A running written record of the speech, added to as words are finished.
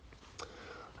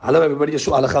Hello everybody,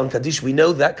 Yeshua Halacha on Kaddish. We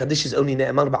know that Kaddish is only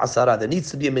ne'emar ba'asara. There needs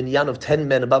to be a minyan of 10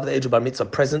 men above the age of bar mitzvah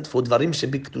present for dvarim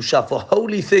shebikdusha, for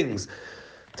holy things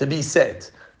to be said.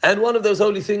 And one of those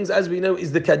holy things, as we know,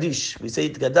 is the Kaddish. We say,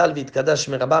 Itgadal v'itgadash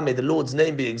merabah, may the Lord's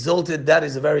name be exalted. That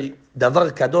is a very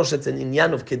davar kadosh, it's an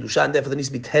inyan of kedusha, and therefore there needs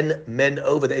to be 10 men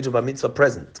over the age of bar mitzvah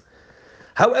present.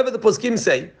 However, the poskim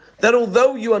say that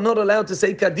although you are not allowed to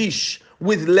say Kaddish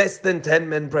with less than 10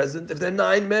 men present, if there are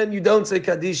 9 men, you don't say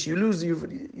Kaddish, you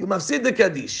mafsid the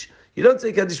Kaddish. You don't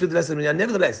say Kaddish with less than minyan.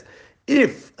 Nevertheless,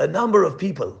 if a number of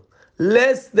people,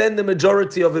 less than the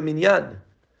majority of a minyan,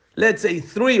 let's say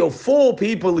 3 or 4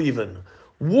 people even,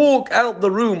 walk out the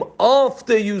room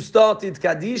after you started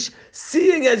Kaddish,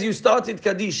 seeing as you started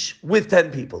Kaddish with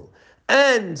 10 people,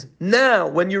 and now,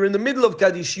 when you're in the middle of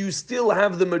Kaddish, you still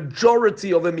have the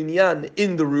majority of a minyan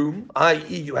in the room,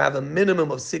 i.e. you have a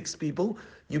minimum of 6 people,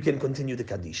 you can continue the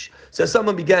Kaddish. So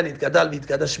someone began it, Gadal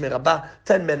v'itgadash merabah,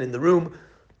 10 men in the room,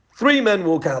 3 men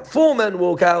walk out, 4 men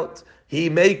walk out, he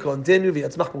may continue, he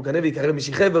can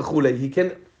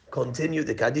continue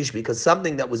the Kaddish, because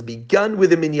something that was begun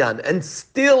with a minyan, and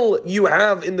still you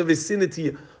have in the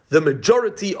vicinity the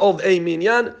majority of a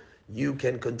minyan, you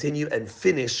can continue and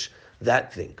finish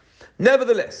that thing.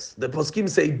 Nevertheless, the poskim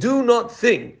say, do not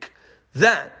think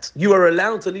that you are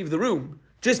allowed to leave the room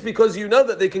just because you know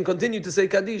that they can continue to say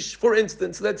Kaddish. For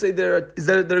instance, let's say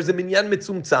there's a minyan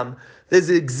mitzumtzam,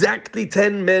 there's exactly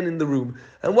 10 men in the room,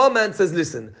 and one man says,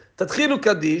 listen, tatchilu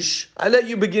Kaddish, I let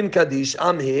you begin Kaddish,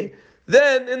 I'm here.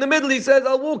 Then in the middle he says,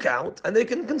 I'll walk out, and they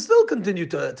can still continue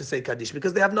to say Kaddish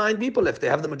because they have 9 people left. They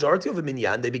have the majority of a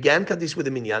minyan. They began Kaddish with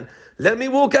a minyan. Let me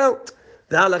walk out.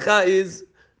 The halacha is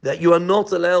that you are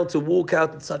not allowed to walk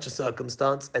out in such a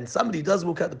circumstance, and somebody does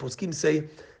walk out. The poskim say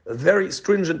a very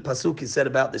stringent pasuk is said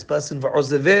about this person: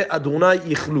 "Va'ozeveh Adonai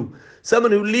yichlu."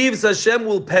 Someone who leaves Hashem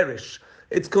will perish.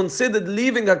 It's considered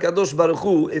leaving HaKadosh Baruch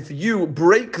Hu if you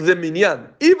break the minyan,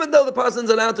 even though the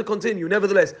person's allowed to continue.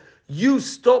 Nevertheless, you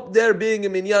stopped there being a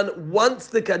minyan once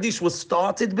the Kaddish was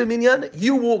started b'minyan.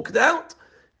 You walked out.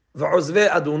 Va'ozeveh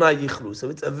Adonai yichlu. So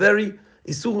it's a very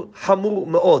Isur hamur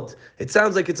ma'od. It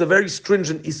sounds like it's a very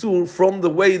stringent Isur from the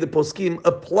way the poskim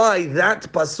apply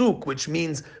that pasuk, which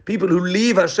means people who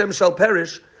leave Hashem shall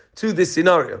perish, to this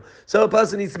scenario. So a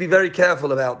person needs to be very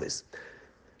careful about this.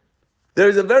 There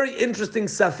is a very interesting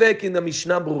safek in the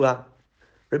Mishnah Brura.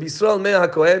 Rabbi Yisrael Meir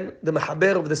HaKohen, the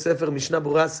Mechaber of the Sefer Mishnah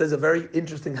Brura, says a very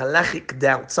interesting halachic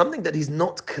doubt, something that he's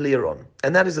not clear on,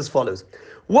 and that is as follows.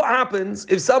 What happens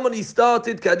if somebody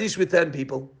started Kaddish with 10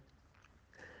 people,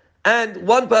 and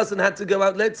one person had to go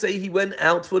out? Let's say he went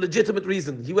out for a legitimate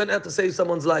reason. He went out to save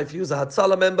someone's life. He was a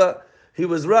Hatzalah member. He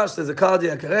was rushed. There's a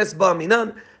cardiac arrest, bar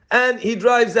minan. And he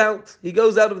drives out. He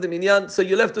goes out of the minyan. So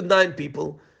you're left with 9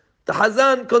 people. The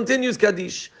Hazan continues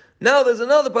Kaddish. Now there's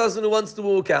another person who wants to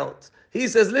walk out. He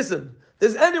says, listen,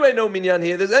 there's anyway no minyan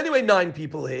here. There's anyway 9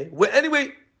 people here. We're anyway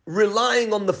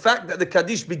relying on the fact that the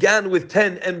Kaddish began with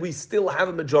 10 and we still have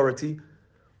a majority.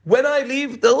 When I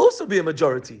leave, there'll also be a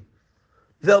majority.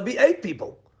 There'll be 8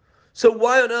 people. So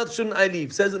why on earth shouldn't I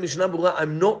leave? Says the Mishnah Brura,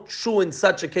 I'm not sure in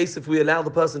such a case if we allow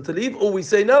the person to leave, or we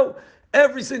say no,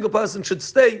 every single person should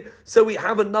stay, so we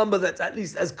have a number that's at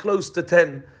least as close to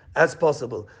 10 as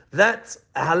possible. That's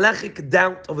a halachic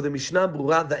doubt of the Mishnah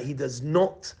Brura that he does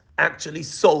not actually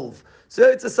solve. So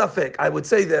it's a safek. I would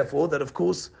say therefore that of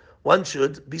course one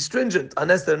should be stringent,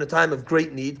 unless they're in a time of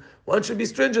great need. One should be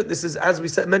stringent. This is, as we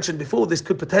mentioned before, this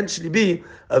could potentially be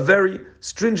a very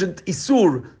stringent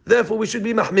isur. Therefore, we should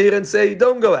be mahmir and say,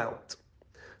 don't go out.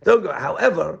 Don't go.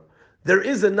 However, there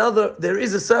is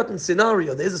a certain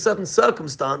scenario, there is a certain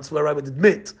circumstance where I would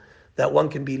admit that one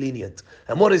can be lenient.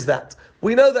 And what is that?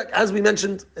 We know that, as we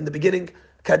mentioned in the beginning,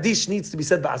 Kaddish needs to be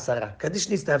said ba'asara. Kaddish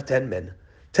needs to have 10 men.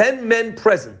 10 men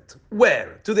present.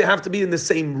 Where? Do they have to be in the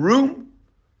same room?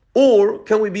 Or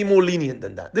can we be more lenient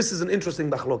than that? This is an interesting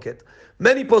machloket.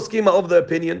 Many poskim are of the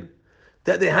opinion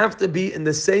that they have to be in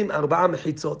the same arba'a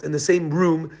mechitzot, in the same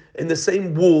room, in the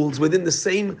same walls, within the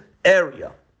same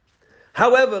area.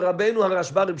 However, Rabbeinu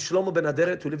HaRashba Reb Shlomo ben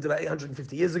Aderet, who lived about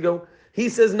 850 years ago, he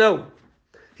says no.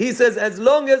 He says as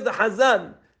long as the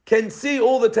Hazan can see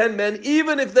all the 10 men,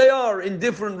 even if they are in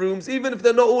different rooms, even if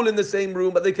they're not all in the same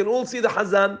room, but they can all see the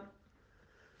Hazan,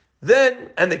 then,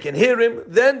 and they can hear him,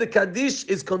 then the Kaddish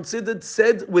is considered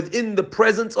said within the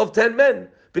presence of 10 men.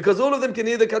 Because all of them can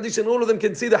hear the Kaddish and all of them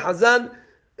can see the Hazan.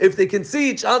 If they can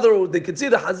see each other or they can see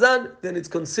the Hazan, then it's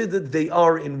considered they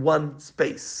are in one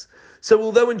space. So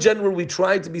although in general we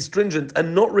try to be stringent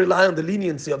and not rely on the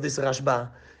leniency of this Rashba,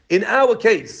 in our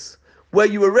case, where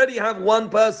you already have one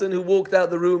person who walked out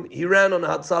the room, he ran on a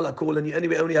Hatzalah call and you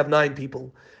anyway only have 9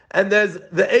 people, And there's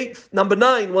the eighth, number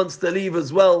 9, wants to leave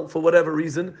as well for whatever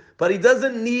reason, but he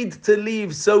doesn't need to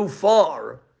leave so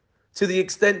far to the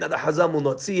extent that the Hazam will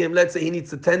not see him. Let's say he needs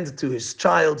to tend to his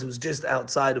child who's just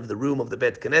outside of the room of the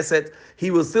Bet Knesset.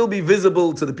 He will still be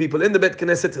visible to the people in the Bet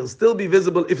Knesset. He'll still be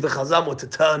visible if the Hazam were to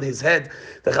turn his head.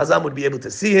 The Hazam would be able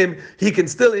to see him. He can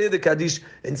still hear the Kaddish.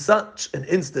 In such an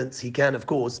instance, he can, of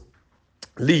course,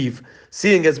 leave,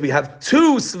 seeing as we have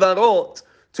two svarot,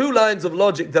 two lines of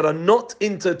logic that are not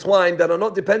intertwined, that are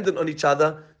not dependent on each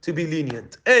other, to be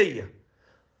lenient. A,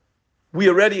 we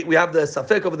have the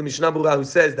Safek of the Mishnah Berurah who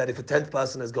says that if a 10th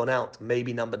person has gone out,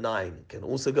 maybe number 9 can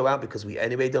also go out because we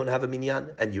anyway don't have a minyan,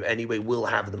 and you anyway will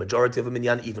have the majority of a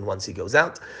minyan even once he goes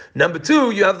out. Number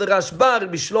 2, you have the Rashbar,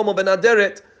 Bishlomo ben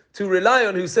Aderet, to rely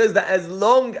on, who says that as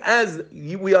long as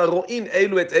we are ro'in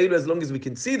elu et elu, as long as we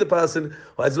can see the person,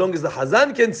 or as long as the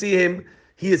Hazan can see him,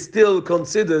 he is still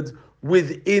considered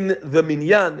within the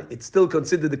minyan. It's still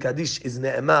considered the Kaddish is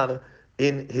ne'emar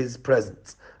in his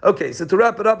presence. Okay, so to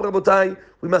wrap it up, Rabotai,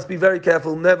 we must be very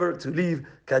careful never to leave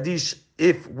Kaddish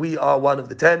if we are one of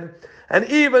the 10. And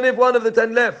even if one of the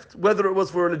 10 left, whether it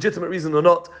was for a legitimate reason or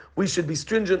not, we should be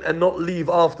stringent and not leave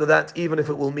after that, even if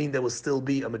it will mean there will still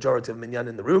be a majority of minyan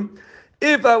in the room.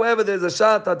 If, however, there's a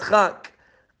shat adchak,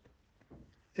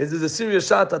 if there's a serious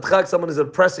shat adchak, someone is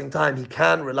at pressing time, he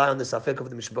can rely on the safek of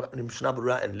the Mishnah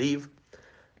Berurah and leave.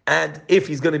 And if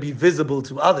he's going to be visible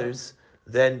to others,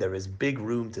 then there is big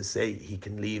room to say he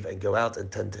can leave and go out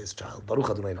and tend to his child. Baruch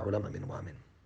Adonai La'olam, amin wa amin.